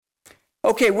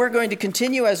Okay, we're going to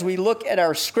continue as we look at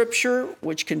our scripture,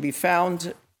 which can be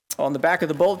found on the back of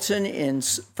the bulletin in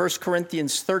 1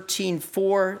 Corinthians 13,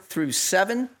 4 through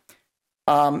 7.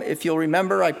 If you'll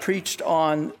remember, I preached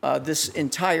on this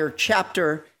entire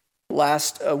chapter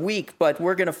last week, but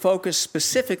we're going to focus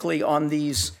specifically on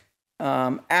these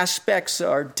aspects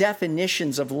or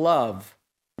definitions of love.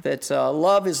 That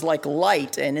love is like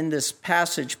light, and in this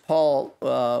passage, Paul,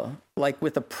 like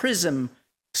with a prism,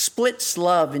 splits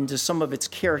love into some of its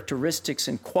characteristics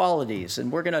and qualities,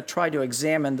 and we're going to try to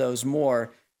examine those more.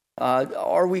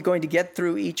 Are we going to get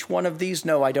through each one of these?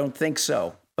 No, I don't think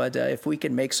so. But if we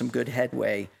can make some good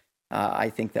headway, I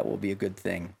think that will be a good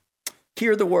thing.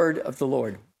 Hear the word of the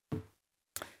Lord.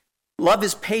 Love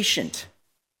is patient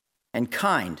and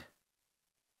kind.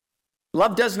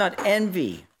 Love does not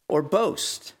envy or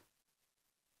boast.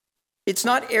 It's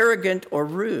not arrogant or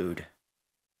rude.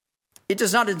 It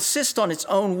does not insist on its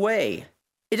own way.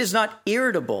 It is not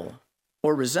irritable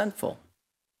or resentful.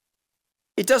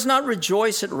 It does not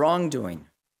rejoice at wrongdoing,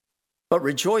 but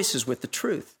rejoices with the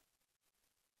truth.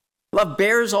 Love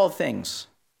bears all things,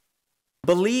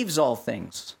 believes all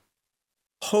things,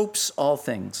 hopes all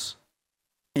things,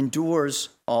 endures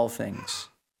all things.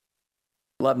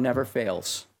 Love never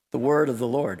fails. The word of the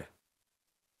Lord.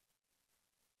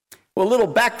 Well, a little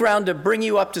background to bring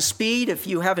you up to speed. If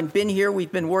you haven't been here,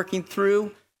 we've been working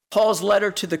through Paul's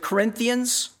letter to the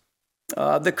Corinthians.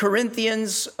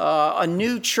 A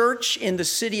new church in the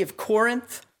city of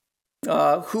Corinth,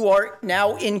 who are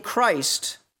now in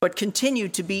Christ, but continue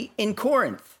to be in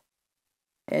Corinth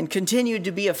and continue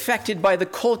to be affected by the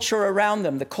culture around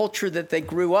them, the culture that they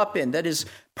grew up in, that has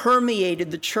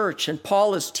permeated the church. And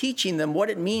Paul is teaching them what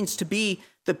it means to be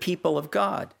the people of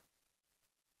God.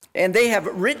 And they have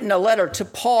written a letter to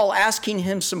Paul asking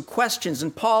him some questions,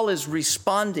 and Paul is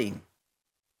responding.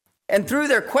 And through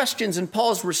their questions and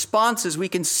Paul's responses, we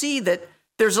can see that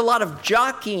there's a lot of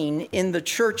jockeying in the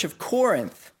church of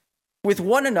Corinth with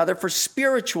one another for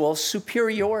spiritual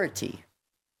superiority.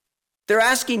 They're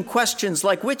asking questions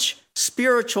like, which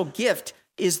spiritual gift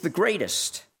is the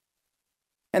greatest?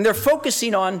 And they're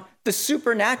focusing on the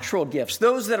supernatural gifts,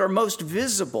 those that are most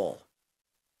visible,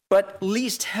 but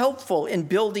least helpful in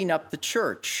building up the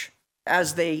church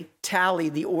as they tally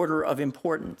the order of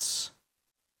importance.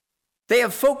 They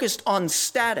have focused on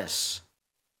status,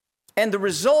 and the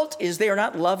result is they are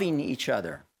not loving each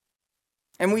other.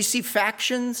 And we see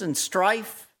factions and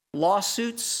strife,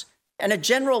 lawsuits, and a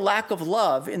general lack of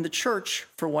love in the church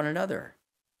for one another.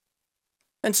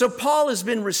 And so Paul has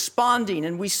been responding,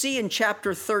 and we see in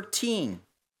chapter 13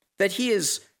 that he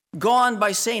is gone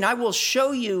by saying, I will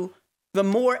show you the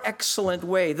more excellent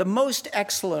way, the most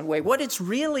excellent way, what it's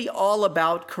really all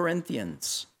about,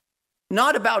 Corinthians.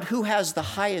 Not about who has the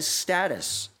highest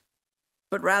status,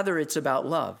 but rather it's about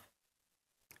love.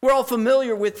 We're all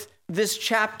familiar with this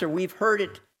chapter. We've heard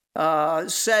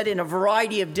it said in a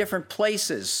variety of different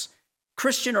places,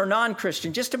 Christian or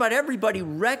non-Christian. Just about everybody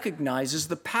recognizes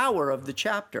the power of the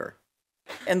chapter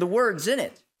and the words in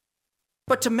it.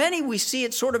 But to many, we see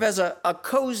it sort of as a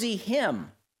cozy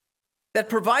hymn that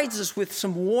provides us with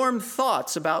some warm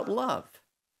thoughts about love.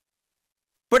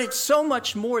 But it's so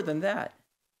much more than that.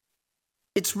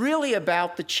 It's really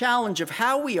about the challenge of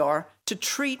how we are to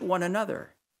treat one another.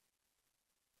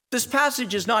 This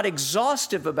passage is not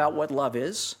exhaustive about what love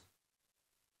is,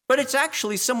 but it's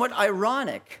actually somewhat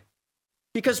ironic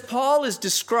because Paul is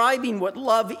describing what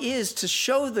love is to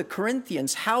show the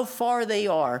Corinthians how far they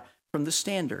are from the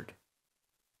standard.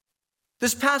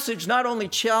 This passage not only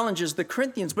challenges the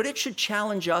Corinthians, but it should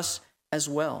challenge us as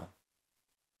well.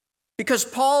 Because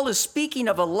Paul is speaking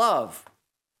of a love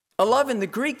in the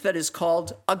Greek that is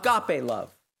called agape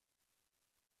love.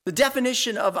 The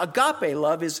definition of agape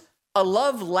love is a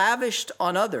love lavished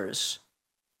on others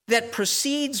that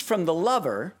proceeds from the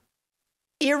lover,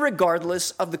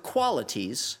 irregardless of the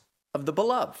qualities of the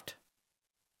beloved.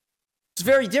 It's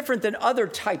very different than other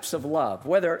types of love,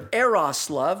 whether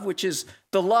eros love, which is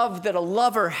the love that a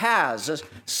lover has, a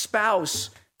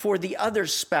spouse for the other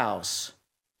spouse,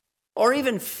 or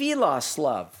even philos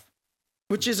love,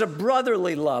 which is a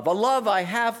brotherly love, a love I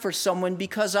have for someone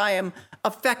because I am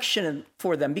affectionate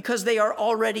for them, because they are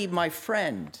already my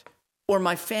friend or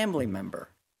my family member.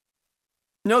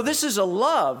 No, this is a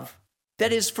love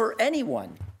that is for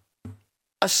anyone,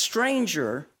 a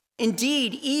stranger,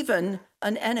 indeed, even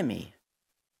an enemy.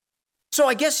 So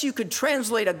I guess you could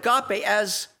translate agape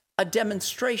as a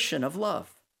demonstration of love.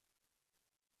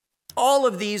 All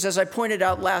of these, as I pointed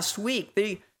out last week,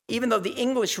 even though the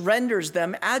English renders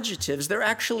them adjectives, they're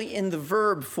actually in the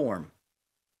verb form.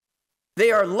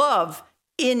 They are love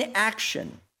in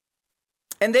action.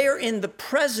 And they are in the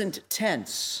present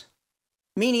tense,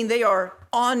 meaning they are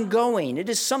ongoing. It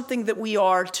is something that we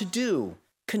are to do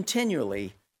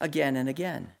continually, again and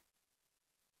again.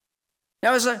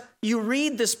 Now, as you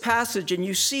read this passage and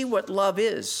you see what love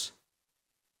is,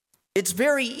 it's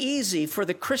very easy for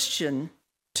the Christian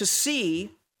to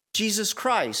see Jesus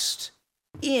Christ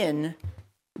in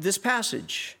this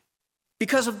passage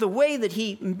because of the way that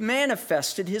he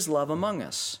manifested his love among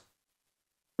us.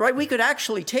 Right? We could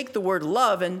actually take the word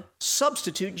love and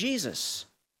substitute Jesus.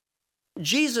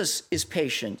 Jesus is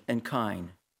patient and kind.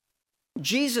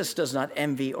 Jesus does not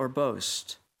envy or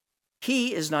boast.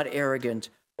 He is not arrogant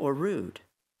or rude.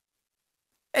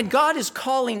 And God is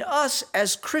calling us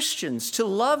as Christians to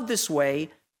love this way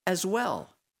as well.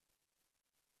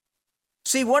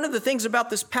 See, one of the things about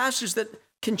this passage that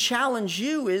can challenge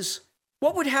you is,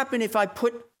 what would happen if I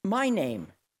put my name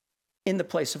in the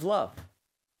place of love?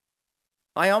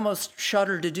 I almost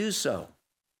shudder to do so.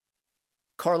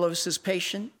 Carlos is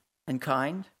patient and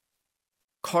kind.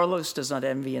 Carlos does not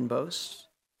envy and boast.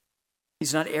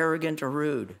 He's not arrogant or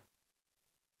rude.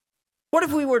 What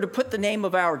if we were to put the name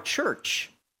of our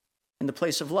church in the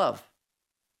place of love?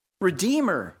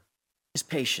 Redeemer is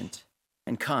patient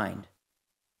and kind.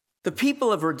 The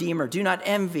people of Redeemer do not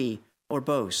envy or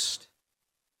boast.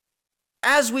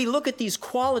 As we look at these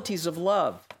qualities of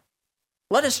love,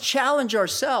 let us challenge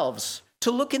ourselves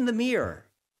to look in the mirror.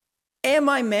 Am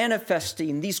I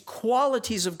manifesting these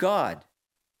qualities of God?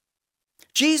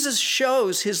 Jesus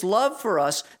shows his love for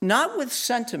us not with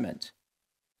sentiment,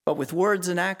 but with words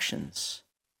and actions.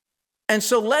 And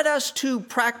so let us too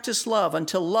practice love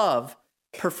until love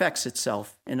perfects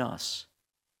itself in us.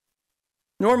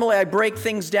 Normally I break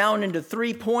things down into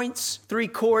 3 points, 3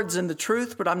 chords in the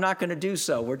truth, but I'm not going to do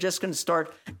so. We're just going to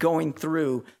start going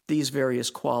through these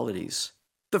various qualities.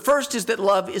 The first is that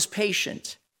love is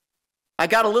patient. I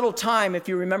got a little time, if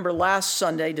you remember last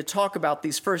Sunday, to talk about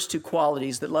these first 2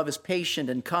 qualities, that love is patient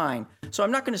and kind. So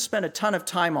I'm not going to spend a ton of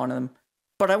time on them,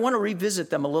 but I want to revisit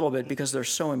them a little bit because they're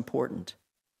so important.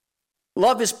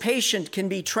 Love is patient can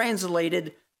be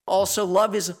translated also,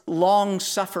 love is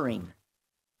long-suffering.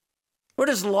 What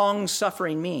does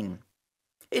long-suffering mean?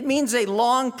 It means a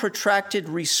long, protracted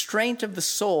restraint of the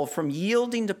soul from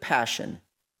yielding to passion,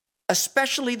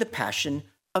 especially the passion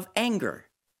of anger.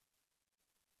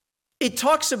 It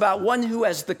talks about one who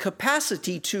has the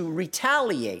capacity to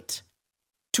retaliate,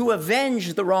 to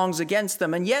avenge the wrongs against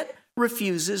them, and yet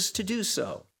refuses to do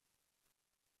so.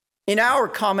 In our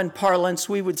common parlance,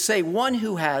 we would say one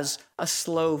who has a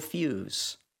slow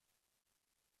fuse.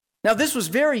 Now, this was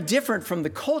very different from the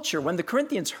culture. When the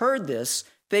Corinthians heard this,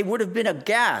 they would have been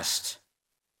aghast.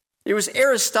 It was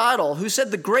Aristotle who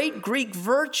said the great Greek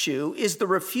virtue is the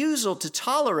refusal to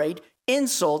tolerate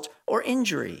insult or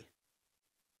injury.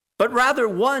 But rather,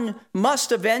 one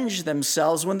must avenge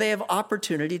themselves when they have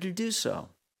opportunity to do so.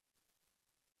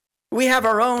 We have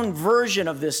our own version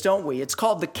of this, don't we? It's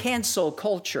called the cancel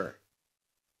culture.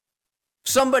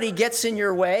 Somebody gets in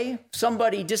your way,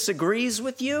 somebody disagrees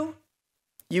with you,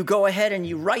 you go ahead and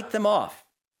you write them off.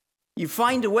 You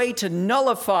find a way to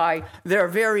nullify their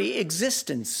very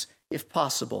existence, if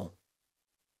possible.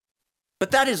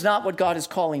 But that is not what God is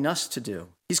calling us to do.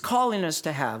 He's calling us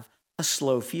to have a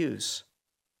slow fuse.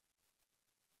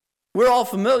 We're all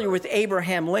familiar with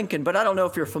Abraham Lincoln, but I don't know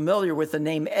if you're familiar with the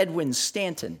name Edwin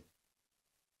Stanton.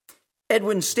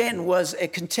 Edwin Stanton was a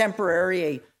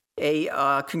contemporary,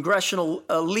 a congressional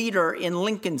leader in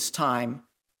Lincoln's time,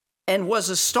 and was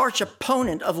a staunch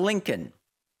opponent of Lincoln.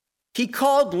 He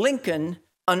called Lincoln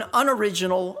an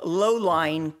unoriginal,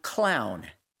 low-lying clown.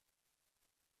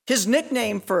 His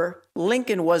nickname for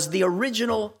Lincoln was the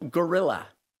original gorilla.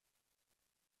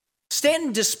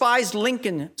 Stanton despised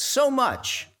Lincoln so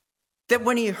much that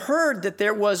when he heard that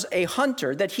there was a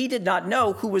hunter that he did not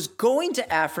know who was going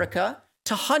to Africa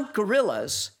to hunt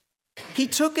gorillas, he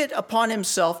took it upon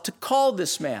himself to call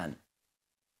this man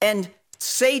and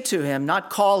say to him, not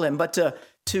call him, but to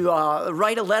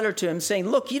write a letter to him saying,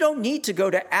 look, you don't need to go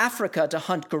to Africa to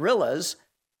hunt gorillas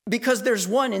because there's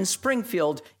one in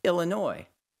Springfield, Illinois.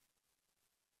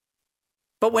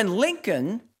 But when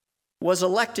Lincoln was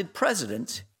elected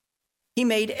president, he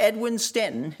made Edwin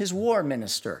Stanton his war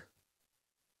minister.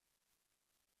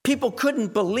 People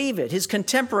couldn't believe it. His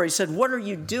contemporaries said, what are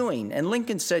you doing? And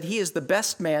Lincoln said, he is the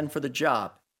best man for the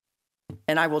job,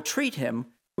 and I will treat him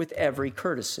with every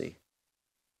courtesy.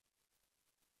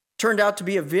 Turned out to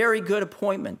be a very good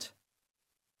appointment.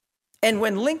 And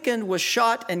when Lincoln was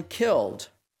shot and killed,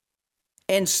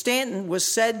 and Stanton was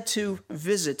said to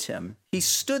visit him, he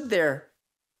stood there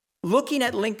looking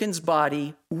at Lincoln's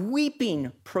body,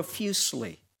 weeping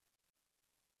profusely.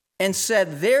 and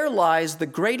said, "There lies the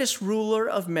greatest ruler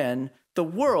of men the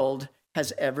world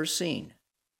has ever seen."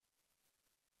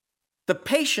 The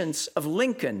patience of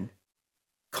Lincoln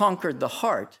conquered the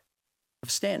heart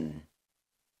of Stanton.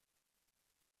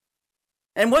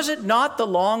 And was it not the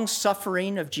long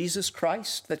suffering of Jesus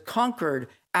Christ that conquered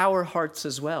our hearts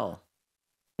as well,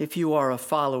 if you are a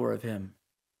follower of him?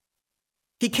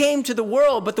 He came to the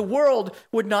world, but the world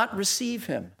would not receive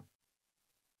him.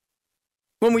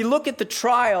 When we look at the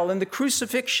trial and the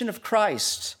crucifixion of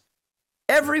Christ,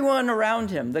 everyone around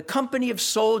him, the company of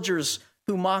soldiers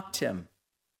who mocked him,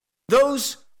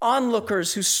 those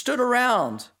onlookers who stood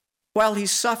around while he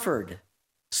suffered,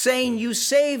 saying, "You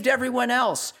saved everyone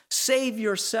else, save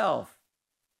yourself."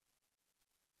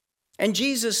 And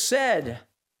Jesus said,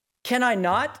 "Can I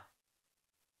not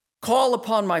call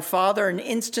upon my Father and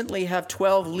instantly have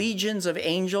 12 legions of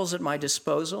angels at my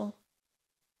disposal?"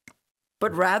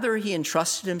 But rather he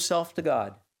entrusted himself to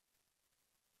God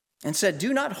and said,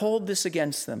 "Do not hold this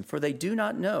against them, for they do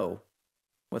not know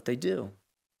what they do."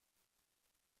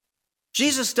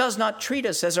 Jesus does not treat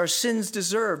us as our sins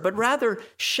deserve, but rather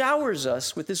showers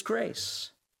us with his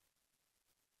grace.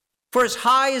 For as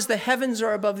high as the heavens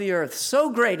are above the earth,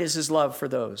 so great is his love for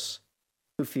those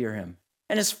who fear him.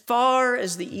 And as far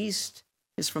as the east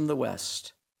is from the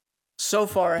west, so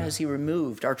far has he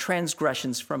removed our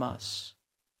transgressions from us.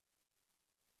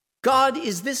 God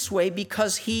is this way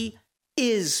because he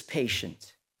is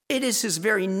patient. It is his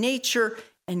very nature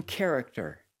and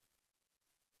character.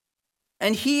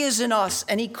 And he is in us,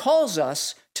 and he calls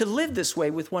us to live this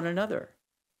way with one another.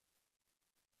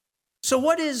 So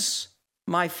what is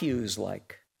my fuse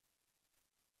like?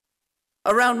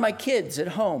 Around my kids at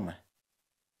home,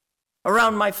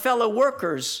 around my fellow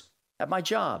workers at my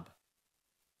job,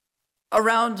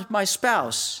 around my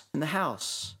spouse in the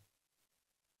house.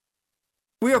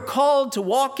 We are called to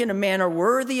walk in a manner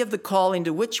worthy of the calling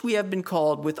to which we have been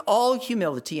called, with all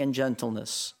humility and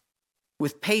gentleness,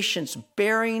 with patience,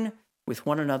 bearing with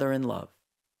one another in love.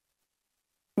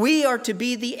 We are to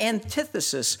be the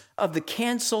antithesis of the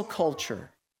cancel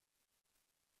culture.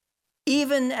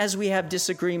 Even as we have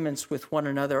disagreements with one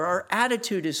another, our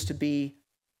attitude is to be,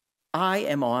 "I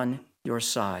am on your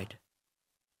side."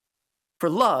 For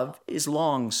love is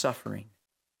long-suffering.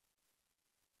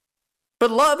 But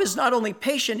love is not only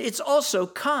patient, it's also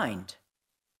kind.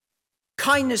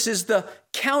 Kindness is the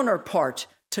counterpart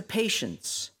to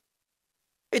patience.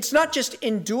 It's not just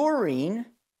enduring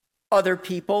other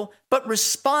people, but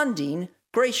responding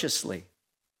graciously.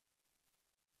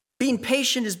 Being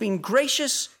patient is being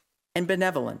gracious and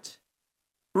benevolent,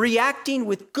 reacting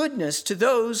with goodness to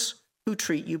those who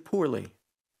treat you poorly.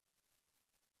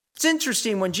 It's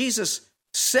interesting when Jesus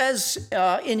says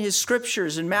in his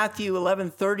scriptures in Matthew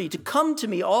 11:30, "To come to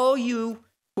me, all you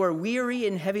who are weary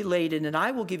and heavy laden, and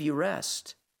I will give you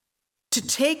rest. To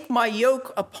take my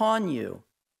yoke upon you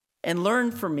and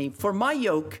learn from me, for my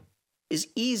yoke is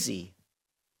easy,"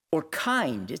 or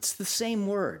kind. It's the same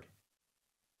word.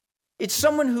 It's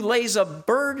someone who lays a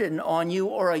burden on you,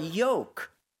 or a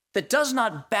yoke that does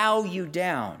not bow you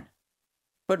down,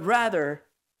 but rather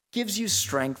gives you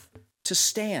strength to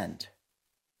stand.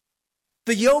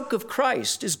 The yoke of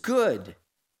Christ is good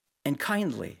and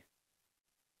kindly.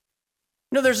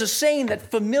 You know, there's a saying that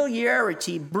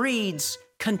familiarity breeds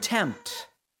contempt.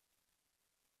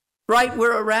 Right?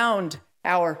 We're around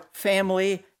our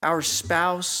family, our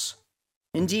spouse,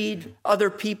 indeed other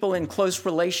people in close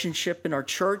relationship in our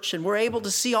church, and we're able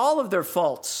to see all of their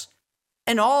faults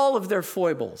and all of their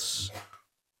foibles.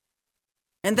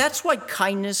 And that's why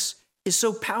kindness is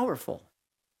so powerful.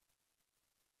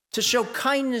 To show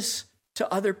kindness to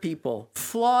other people,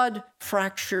 flawed,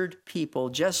 fractured people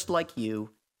just like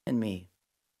you and me.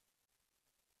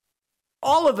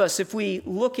 All of us, if we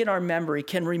look in our memory,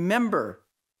 can remember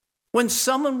when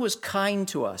someone was kind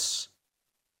to us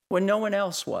when no one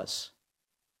else was.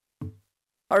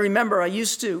 I remember I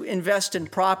used to invest in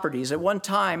properties. At one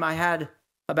time, I had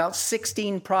about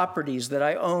 16 properties that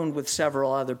I owned with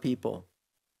several other people.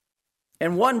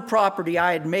 And one property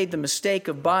I had made the mistake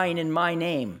of buying in my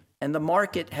name, and the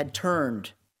market had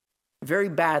turned very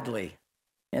badly,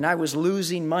 and I was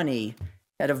losing money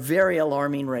at a very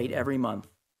alarming rate every month.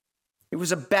 It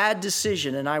was a bad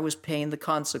decision, and I was paying the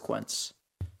consequence.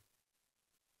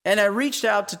 And I reached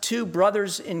out to two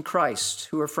brothers in Christ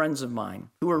who are friends of mine,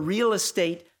 who are real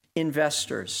estate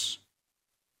investors.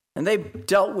 And they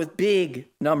dealt with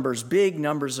big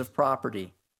numbers of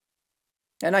property.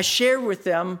 And I shared with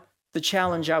them the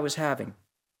challenge I was having.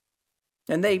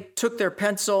 And they took their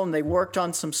pencil and they worked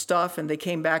on some stuff, and they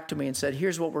came back to me and said,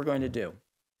 "Here's what we're going to do.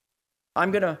 We're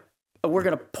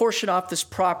going to portion off this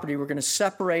property. We're going to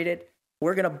separate it,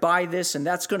 we're going to buy this, and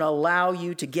that's going to allow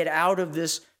you to get out of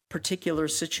this particular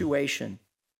situation.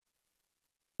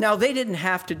 Now, they didn't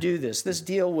have to do this. This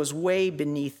deal was way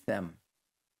beneath them.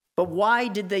 But why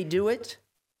did they do it?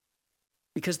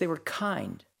 Because they were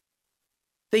kind.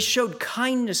 They showed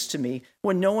kindness to me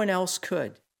when no one else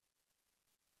could.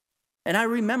 And I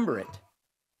remember it,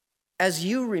 as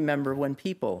you remember when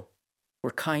people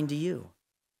were kind to you.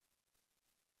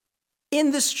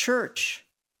 In this church,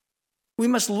 we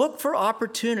must look for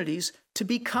opportunities to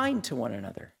be kind to one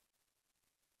another.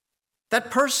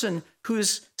 That person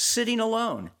who's sitting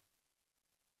alone,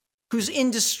 who's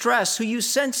in distress, who you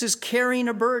sense is carrying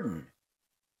a burden.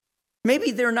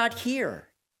 Maybe they're not here.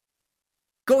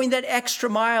 Going that extra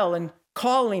mile and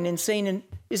calling and saying,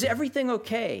 is everything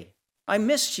okay? I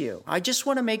missed you. I just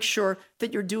want to make sure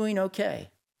that you're doing okay.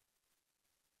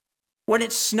 When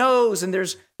it snows and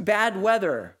there's bad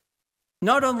weather,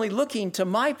 not only looking to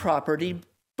my property,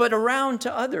 but around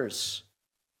to others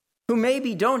who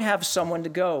maybe don't have someone to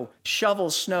go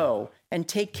shovel snow and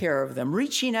take care of them,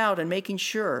 reaching out and making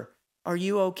sure, are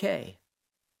you okay?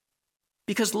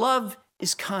 Because love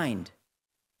is kind.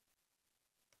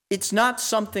 It's not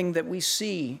something that we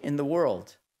see in the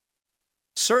world,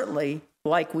 certainly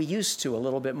like we used to a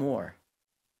little bit more.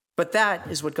 But that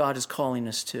is what God is calling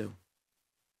us to.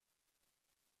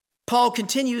 Paul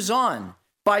continues on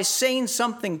by saying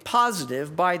something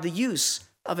positive by the use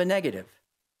of a negative.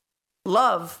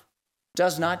 Love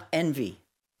does not envy.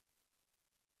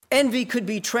 Envy could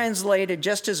be translated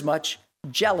just as much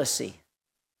jealousy.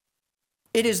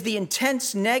 It is the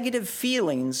intense negative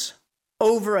feelings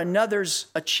over another's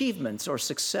achievements or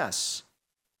success.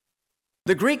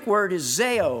 The Greek word is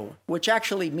zeo, which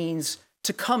actually means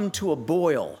to come to a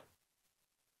boil.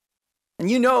 And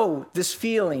you know this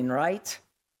feeling, right?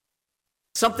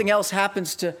 Something else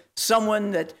happens to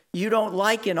someone that you don't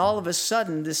like, and all of a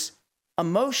sudden this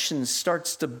emotion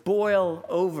starts to boil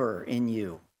over in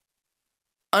you.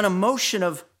 An emotion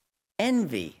of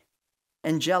envy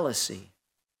and jealousy.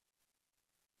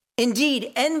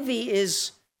 Indeed, envy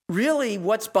is really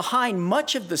what's behind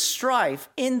much of the strife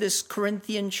in this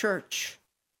Corinthian church.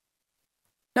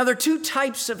 Now, there are two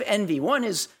types of envy. One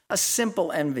is a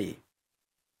simple envy.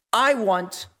 I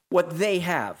want what they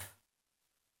have.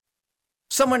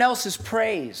 Someone else is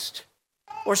praised,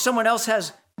 or someone else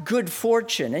has good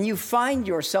fortune, and you find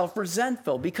yourself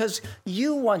resentful because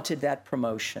you wanted that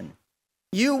promotion.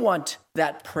 You want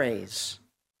that praise.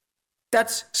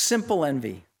 That's simple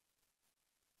envy.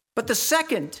 But the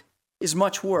second is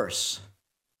much worse.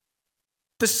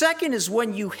 The second is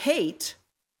when you hate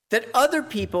that other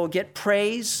people get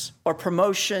praise or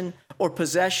promotion or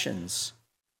possessions,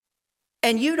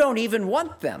 and you don't even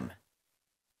want them.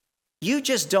 You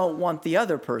just don't want the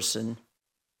other person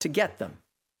to get them.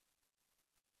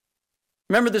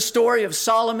 Remember the story of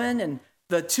Solomon and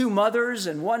the two mothers,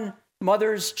 and one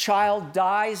mother's child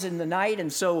dies in the night,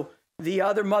 and so the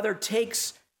other mother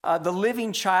takes the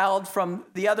living child from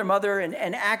the other mother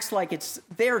and acts like it's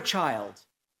their child.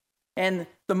 And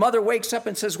the mother wakes up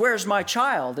and says, "Where's my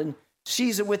child?" And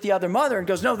she's with the other mother and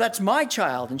goes, "No, that's my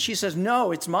child." And she says,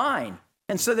 "No, it's mine."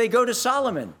 And so they go to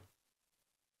Solomon.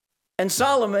 And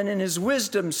Solomon, in his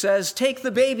wisdom, says, "Take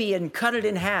the baby and cut it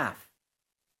in half."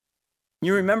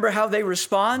 You remember how they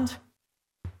respond?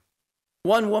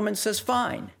 One woman says,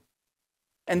 "Fine."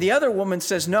 And the other woman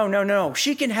says, No,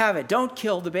 she can have it. Don't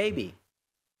kill the baby.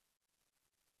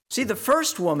 See, the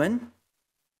first woman,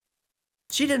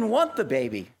 she didn't want the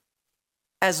baby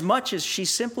as much as she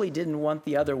simply didn't want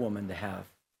the other woman to have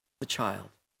the child.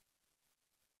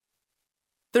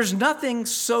 There's nothing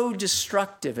so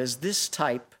destructive as this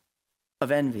type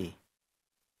of envy.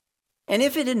 And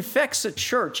if it infects a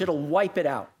church, it'll wipe it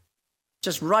out,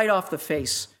 just right off the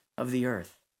face of the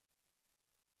earth.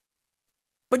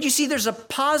 But you see, there's a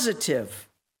positive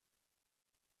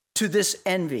to this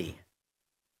envy.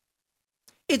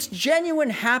 It's genuine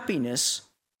happiness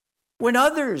when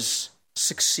others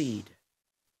succeed.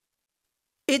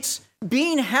 It's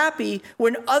being happy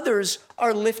when others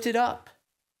are lifted up.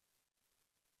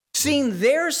 Seeing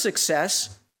their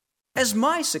success as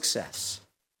my success.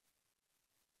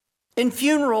 In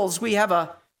funerals, we have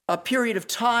a period of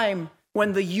time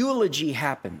when the eulogy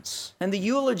happens. And the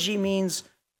eulogy means,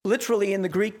 literally in the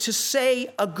Greek, to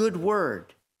say a good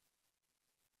word.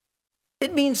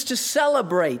 It means to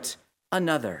celebrate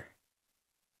another.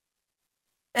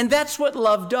 And that's what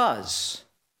love does.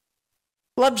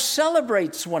 Love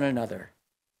celebrates one another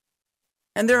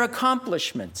and their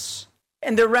accomplishments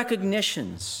and their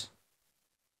recognitions.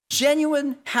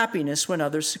 Genuine happiness when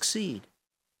others succeed.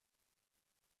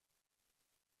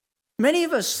 Many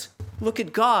of us look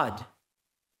at God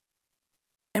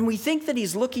And we think that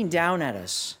he's looking down at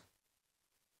us.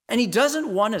 And he doesn't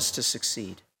want us to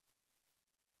succeed.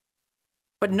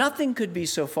 But nothing could be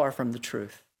so far from the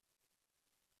truth.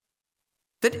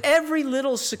 That every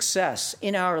little success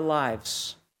in our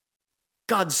lives,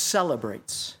 God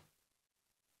celebrates.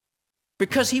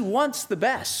 Because he wants the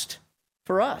best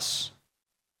for us.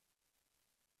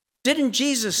 Didn't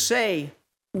Jesus say,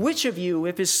 which of you,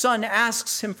 if his son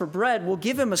asks him for bread, will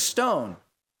give him a stone?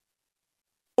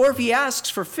 Or if he asks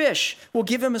for fish, will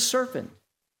give him a serpent?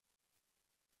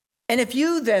 And if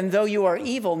you then, though you are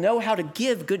evil, know how to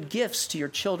give good gifts to your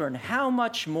children, how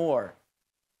much more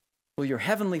will your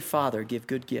heavenly Father give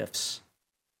good gifts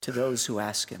to those who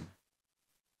ask him?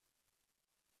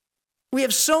 We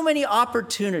have so many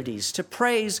opportunities to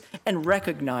praise and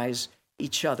recognize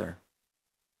each other.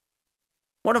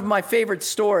 One of my favorite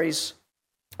stories,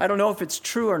 I don't know if it's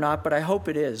true or not, but I hope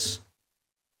it is.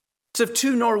 It's of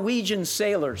two Norwegian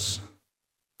sailors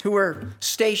who were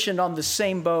stationed on the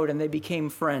same boat, and they became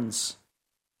friends.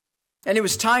 And it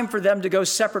was time for them to go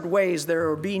separate ways. They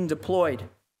were being deployed.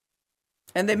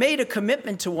 And they made a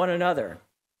commitment to one another.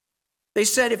 They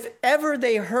said if ever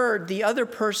they heard the other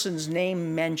person's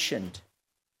name mentioned,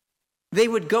 they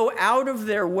would go out of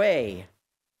their way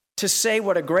to say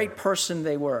what a great person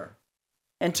they were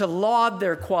and to laud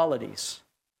their qualities.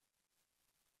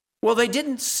 Well, they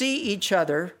didn't see each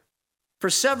other for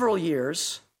several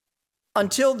years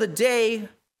until the day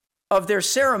of their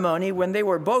ceremony when they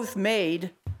were both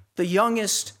made the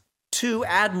youngest two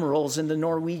admirals in the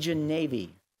Norwegian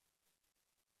Navy.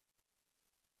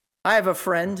 I have a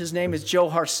friend, his name is Joe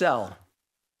Harcel.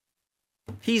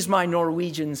 He's my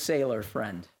Norwegian sailor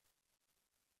friend.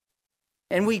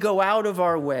 And we go out of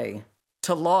our way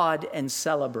to laud and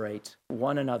celebrate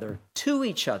one another, to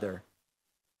each other,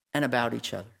 and about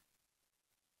each other.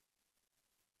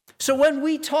 So when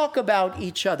we talk about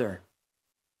each other,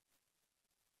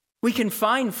 we can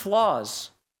find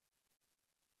flaws,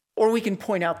 or we can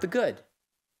point out the good.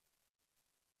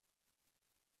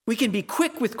 We can be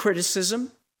quick with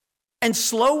criticism and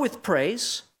slow with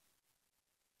praise,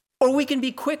 or we can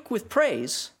be quick with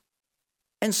praise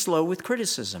and slow with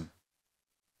criticism.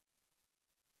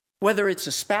 Whether it's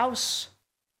a spouse,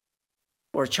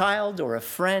 or a child, or a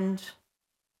friend,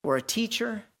 or a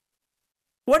teacher,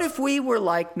 what if we were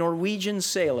like Norwegian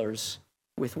sailors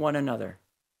with one another?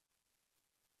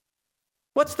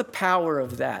 What's the power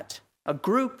of that? A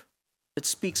group that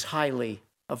speaks highly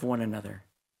of one another.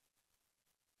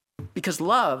 Because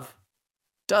love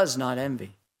does not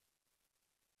envy.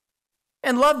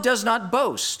 And love does not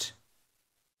boast.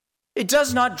 It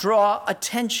does not draw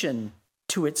attention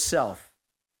to itself.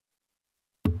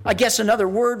 I guess another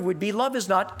word would be love is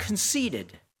not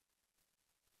conceited.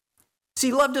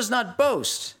 See, love does not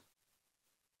boast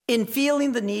in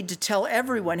feeling the need to tell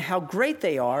everyone how great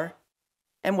they are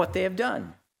and what they have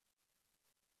done.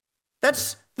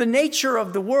 That's the nature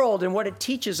of the world and what it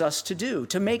teaches us to do,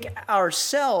 to make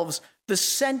ourselves the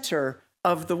center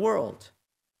of the world.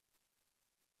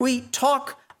 We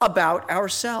talk about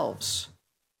ourselves.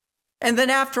 And then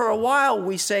after a while,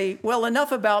 we say, well,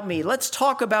 enough about me. Let's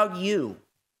talk about you.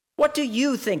 What do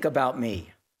you think about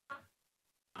me?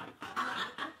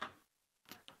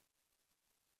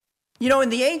 You know, in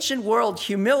the ancient world,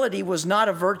 humility was not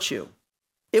a virtue.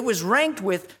 It was ranked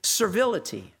with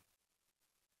servility.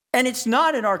 And it's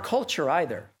not in our culture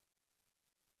either.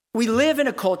 We live in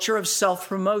a culture of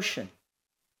self-promotion.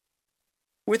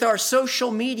 With our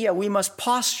social media, we must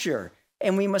posture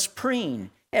and we must preen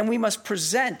and we must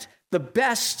present the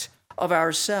best of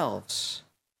ourselves.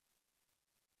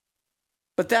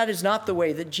 But that is not the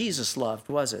way that Jesus loved,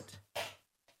 was it?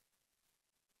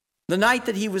 The night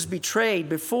that he was betrayed,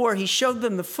 before he showed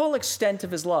them the full extent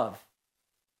of his love.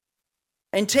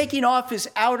 And taking off his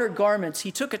outer garments,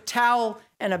 he took a towel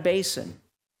and a basin.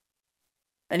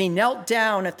 And he knelt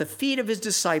down at the feet of his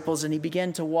disciples and he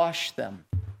began to wash them,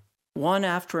 one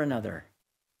after another.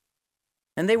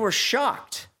 And they were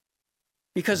shocked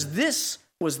because this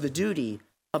was the duty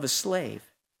of a slave.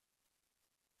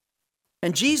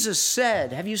 And Jesus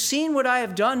said, have you seen what I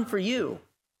have done for you?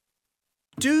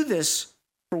 Do this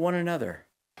for one another.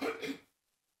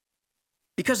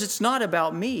 Because it's not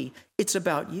about me, it's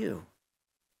about you.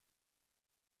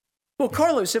 Well,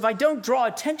 Carlos, if I don't draw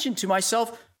attention to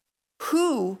myself,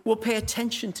 who will pay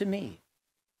attention to me?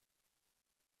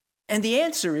 And the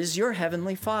answer is your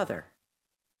heavenly Father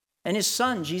and his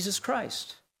Son, Jesus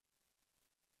Christ.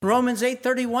 Romans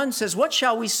 8:31 says, what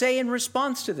shall we say in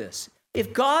response to this?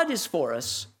 If God is for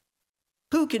us,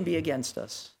 who can be against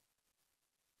us?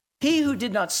 He who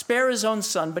did not spare his own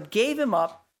Son, but gave him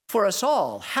up for us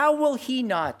all, how will he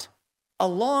not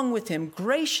along with him,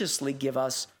 graciously give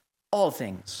us all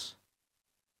things.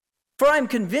 For I am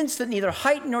convinced that neither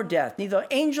height nor depth, neither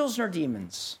angels nor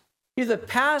demons, neither the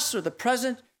past or the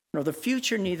present nor the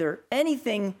future, neither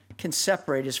anything can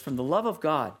separate us from the love of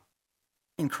God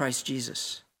in Christ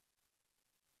Jesus.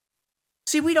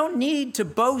 See, we don't need to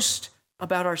boast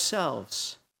about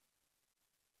ourselves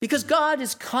because God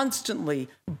is constantly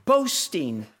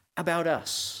boasting about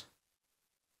us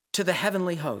to the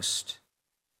heavenly host.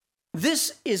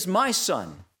 This is my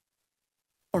son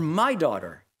or my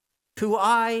daughter who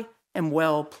I am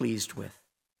well pleased with.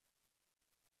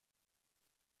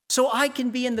 So I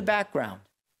can be in the background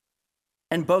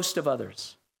and boast of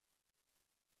others.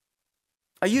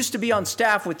 I used to be on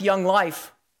staff with Young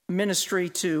Life ministry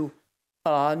to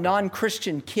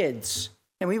non-Christian kids,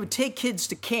 and we would take kids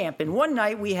to camp. And one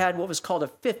night we had what was called a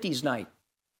 50s night.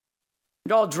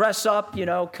 We'd all dress up,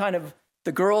 kind of.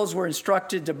 The girls were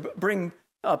instructed to bring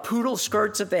poodle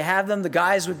skirts if they have them. The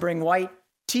guys would bring white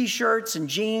T-shirts and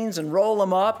jeans and roll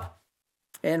them up.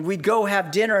 And we'd go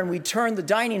have dinner, and we'd turn the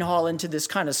dining hall into this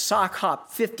kind of sock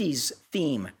hop 50s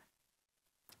theme.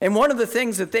 And one of the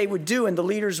things that they would do, and the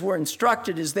leaders were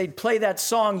instructed, is they'd play that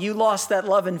song, You Lost That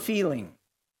Lovin' Feeling,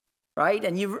 right?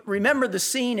 And you remember the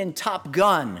scene in Top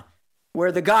Gun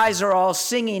where the guys are all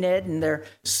singing it, and they're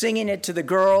singing it to the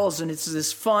girls, and it's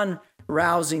this fun,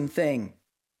 rousing thing.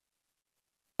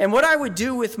 And what I would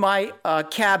do with my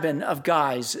cabin of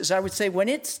guys is I would say, when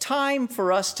it's time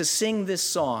for us to sing this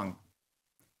song,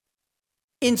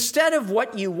 instead of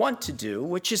what you want to do,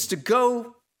 which is to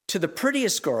go to the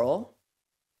prettiest girl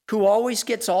who always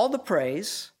gets all the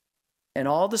praise and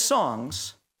all the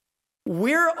songs,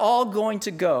 we're all going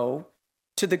to go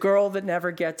to the girl that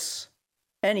never gets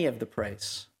any of the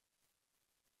praise.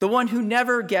 The one who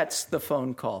never gets the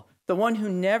phone call. The one who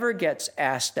never gets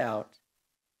asked out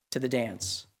to the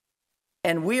dance.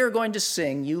 And we are going to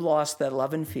sing You Lost That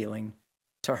Lovin' Feeling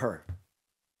to her.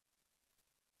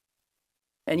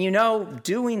 And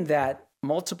doing that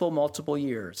multiple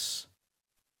years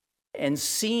and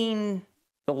seeing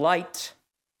the light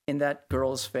in that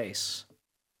girl's face,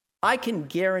 I can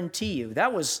guarantee you,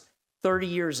 that was 30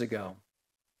 years ago,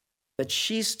 that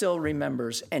she still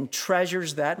remembers and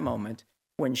treasures that moment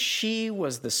when she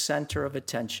was the center of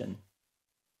attention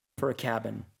for a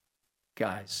cabin,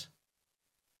 guys.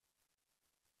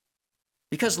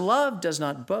 Because love does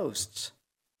not boast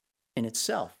in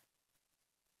itself.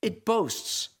 It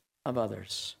boasts of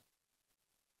others.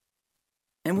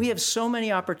 And we have so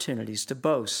many opportunities to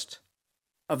boast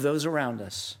of those around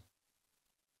us.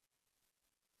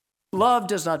 Love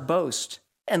does not boast,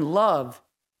 and love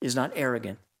is not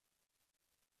arrogant.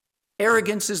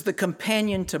 Arrogance is the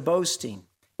companion to boasting.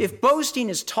 If boasting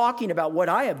is talking about what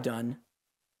I have done,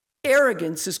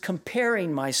 arrogance is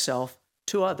comparing myself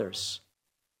to others.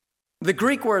 The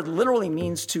Greek word literally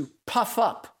means to puff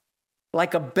up,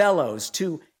 like a bellows,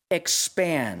 to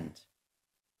expand.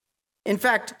 In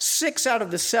fact, 6 out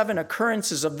of the 7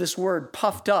 occurrences of this word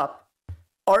puffed up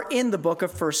are in the book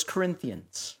of 1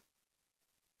 Corinthians.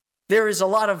 There is a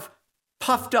lot of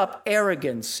puffed up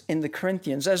arrogance in the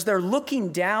Corinthians as they're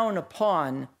looking down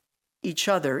upon each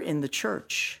other in the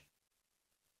church.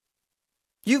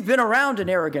 You've been around an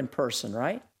arrogant person,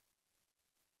 right?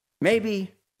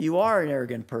 Maybe you are an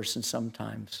arrogant person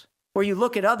sometimes, where you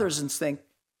look at others and think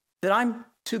that I'm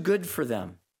too good for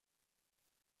them.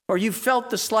 Or you felt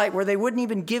the slight where they wouldn't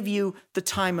even give you the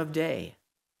time of day.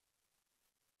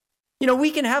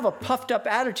 We can have a puffed up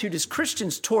attitude as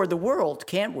Christians toward the world,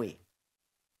 can't we?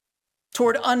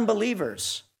 Toward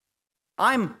unbelievers.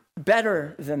 I'm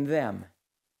better than them.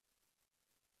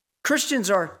 Christians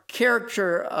are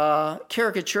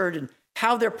caricatured in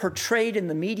how they're portrayed in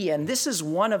the media, and this is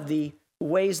one of the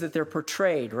ways that they're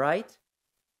portrayed, right?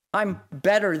 I'm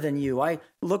better than you. I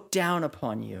look down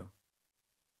upon you.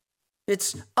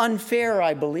 It's unfair,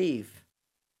 I believe.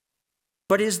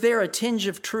 But is there a tinge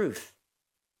of truth?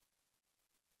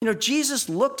 Jesus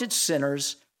looked at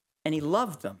sinners and he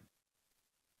loved them.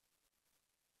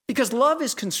 Because love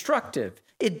is constructive.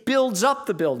 It builds up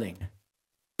the building.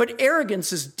 But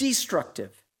arrogance is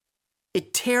destructive.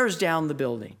 It tears down the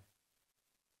building.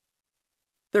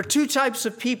 There are 2 types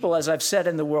of people, as I've said,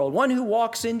 in the world. One who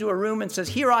walks into a room and says,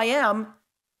 "Here I am,"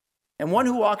 and one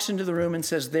who walks into the room and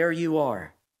says, "There you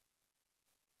are."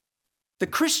 The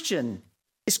Christian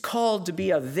is called to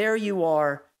be a there you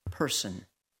are person.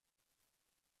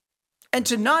 And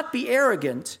to not be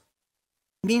arrogant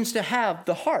means to have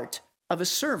the heart of a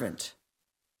servant.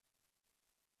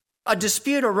 A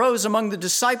dispute arose among the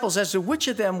disciples as to which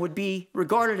of them would be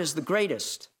regarded as the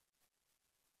greatest.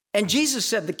 And Jesus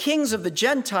said, the kings of the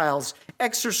Gentiles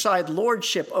exercise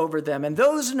lordship over them, and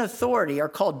those in authority are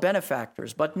called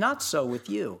benefactors, but not so with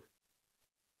you.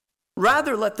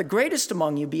 Rather, let the greatest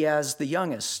among you be as the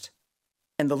youngest,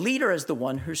 and the leader as the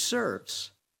one who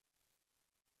serves.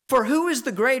 For who is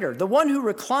the greater, the one who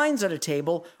reclines at a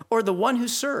table or the one who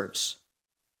serves?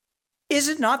 Is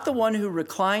it not the one who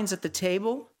reclines at the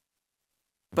table?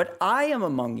 But I am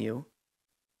among you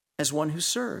as one who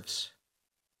serves.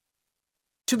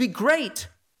 To be great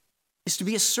is to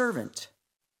be a servant.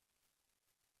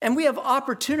 And we have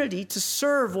opportunity to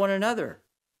serve one another.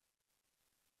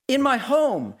 In my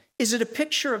home, is it a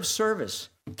picture of service?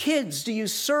 Kids, do you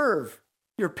serve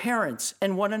your parents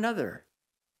and one another?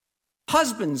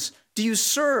 Husbands, do you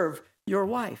serve your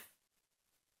wife?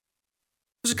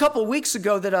 It was a couple of weeks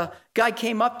ago that a guy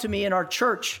came up to me in our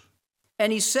church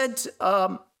and he said,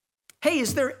 hey,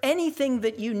 is there anything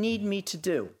that you need me to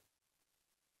do?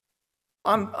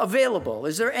 I'm available.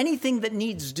 Is there anything that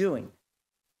needs doing?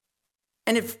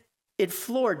 And it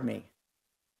floored me.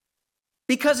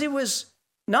 Because it was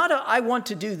not a, I want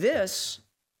to do this.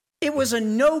 It was a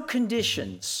no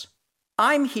conditions.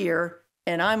 I'm here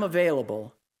and I'm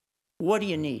available. What do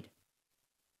you need?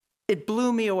 It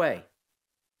blew me away.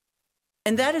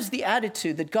 And that is the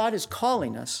attitude that God is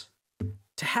calling us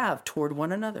to have toward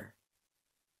one another.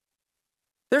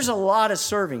 There's a lot of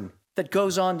serving that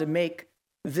goes on to make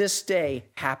this day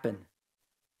happen.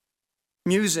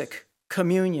 Music,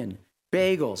 communion,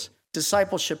 bagels,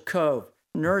 Discipleship Cove,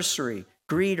 nursery,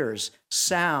 greeters,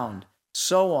 sound,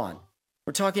 so on.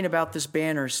 We're talking about this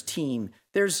banners team.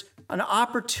 There's an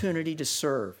opportunity to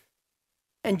serve.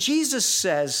 And Jesus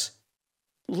says,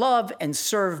 love and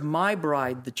serve my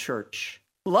bride, the church.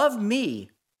 Love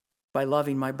me by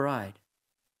loving my bride.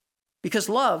 Because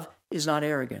love is not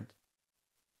arrogant.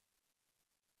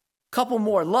 Couple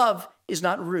more. Love is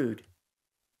not rude.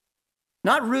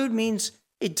 Not rude means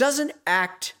it doesn't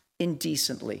act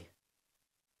indecently.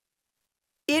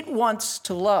 It wants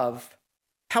to love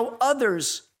how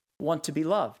others want to be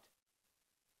loved.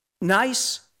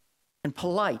 Nice and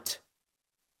polite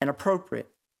and appropriate.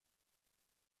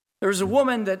 There was a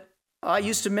woman that I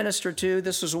used to minister to.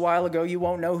 This was a while ago. You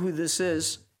won't know who this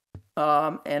is,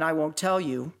 and I won't tell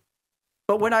you.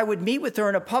 But when I would meet with her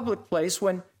in a public place,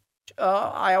 when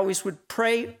I always would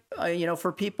pray,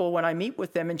 for people when I meet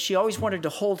with them, and she always wanted to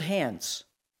hold hands.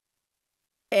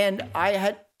 And I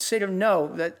had to say to her,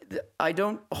 no, that I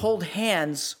don't hold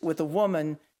hands with a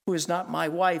woman who is not my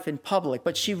wife in public.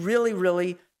 But she really,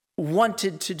 really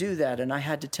wanted to do that, and I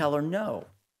had to tell her no,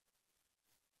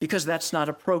 because that's not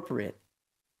appropriate.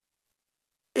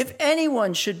 If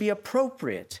anyone should be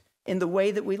appropriate in the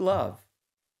way that we love,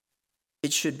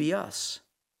 it should be us.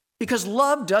 Because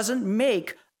love doesn't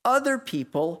make other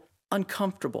people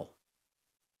uncomfortable.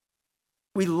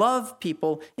 We love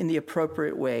people in the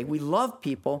appropriate way. We love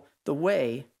people the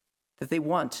way that they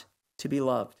want to be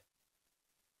loved.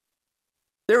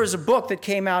 There was a book that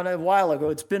came out a while ago,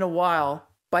 it's been a while,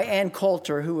 by Ann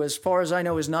Coulter, who, as far as I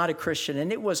know, is not a Christian,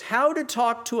 and it was How to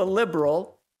Talk to a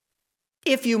Liberal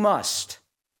If You Must.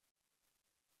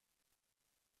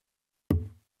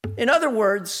 In other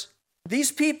words,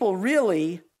 these people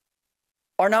really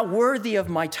are not worthy of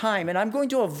my time, and I'm going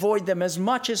to avoid them as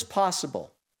much as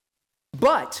possible.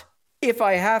 But if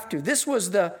I have to, this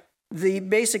was the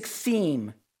basic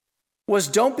theme, was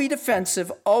don't be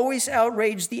defensive, always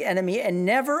outrage the enemy, and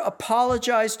never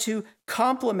apologize to,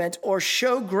 compliment, or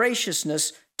show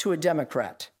graciousness to a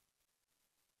Democrat.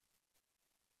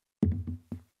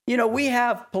 We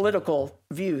have political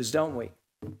views, don't we?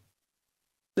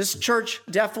 This church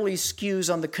definitely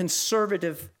skews on the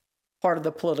conservative part of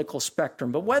the political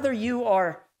spectrum. But whether you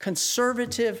are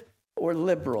conservative or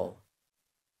liberal,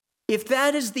 if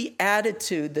that is the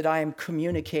attitude that I am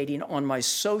communicating on my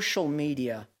social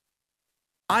media,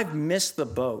 I've missed the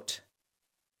boat.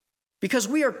 Because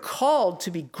we are called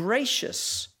to be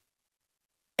gracious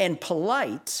and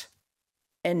polite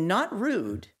and not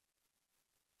rude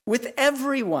with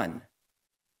everyone,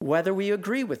 whether we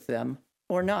agree with them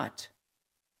or not.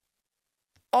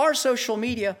 Our social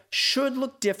media should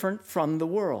look different from the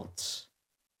world's,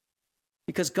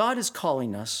 because God is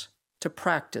calling us to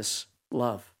practice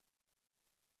love.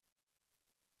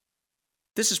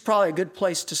 This is probably a good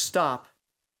place to stop.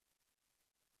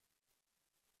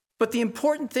 But the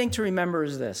important thing to remember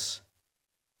is this: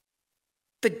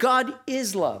 that God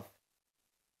is love,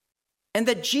 and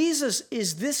that Jesus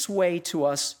is this way to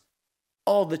us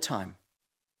all the time.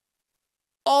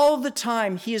 All the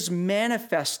time, he is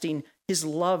manifesting his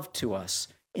love to us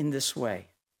in this way.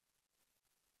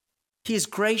 He is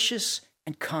gracious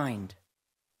and kind.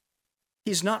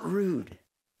 He is not rude.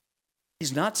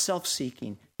 He's not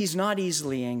self-seeking. He's not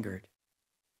easily angered.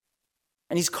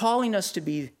 And he's calling us to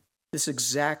be this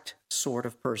exact sort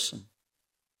of person.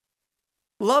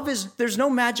 There's no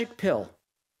magic pill.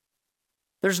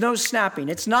 There's no snapping.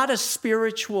 It's not a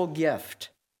spiritual gift.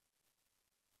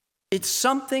 It's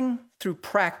something through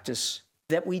practice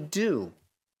that we do.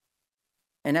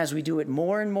 And as we do it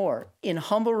more and more, in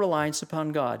humble reliance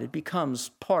upon God, it becomes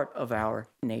part of our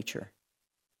nature.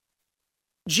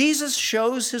 Jesus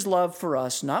shows his love for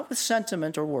us, not with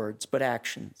sentiment or words, but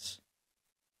actions.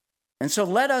 And so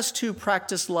let us too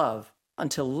practice love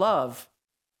until love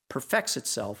perfects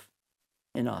itself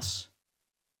in us.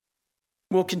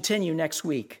 We'll continue next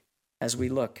week as we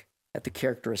look at the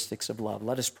characteristics of love.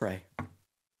 Let us pray.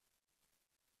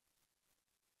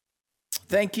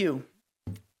 Thank you,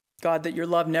 God, that your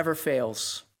love never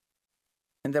fails,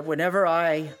 and that whenever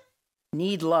I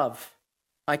need love,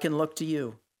 I can look to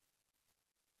you.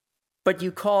 But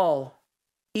you call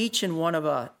each and one of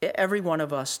us, every one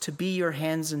of us, to be your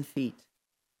hands and feet,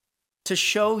 to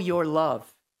show your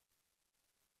love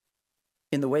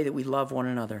in the way that we love one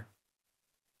another.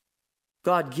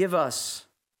 God, give us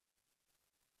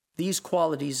these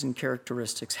qualities and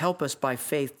characteristics. Help us by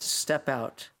faith to step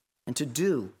out and to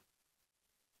do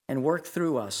and work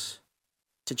through us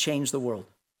to change the world.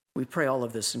 We pray all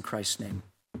of this in Christ's name.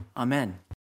 Amen.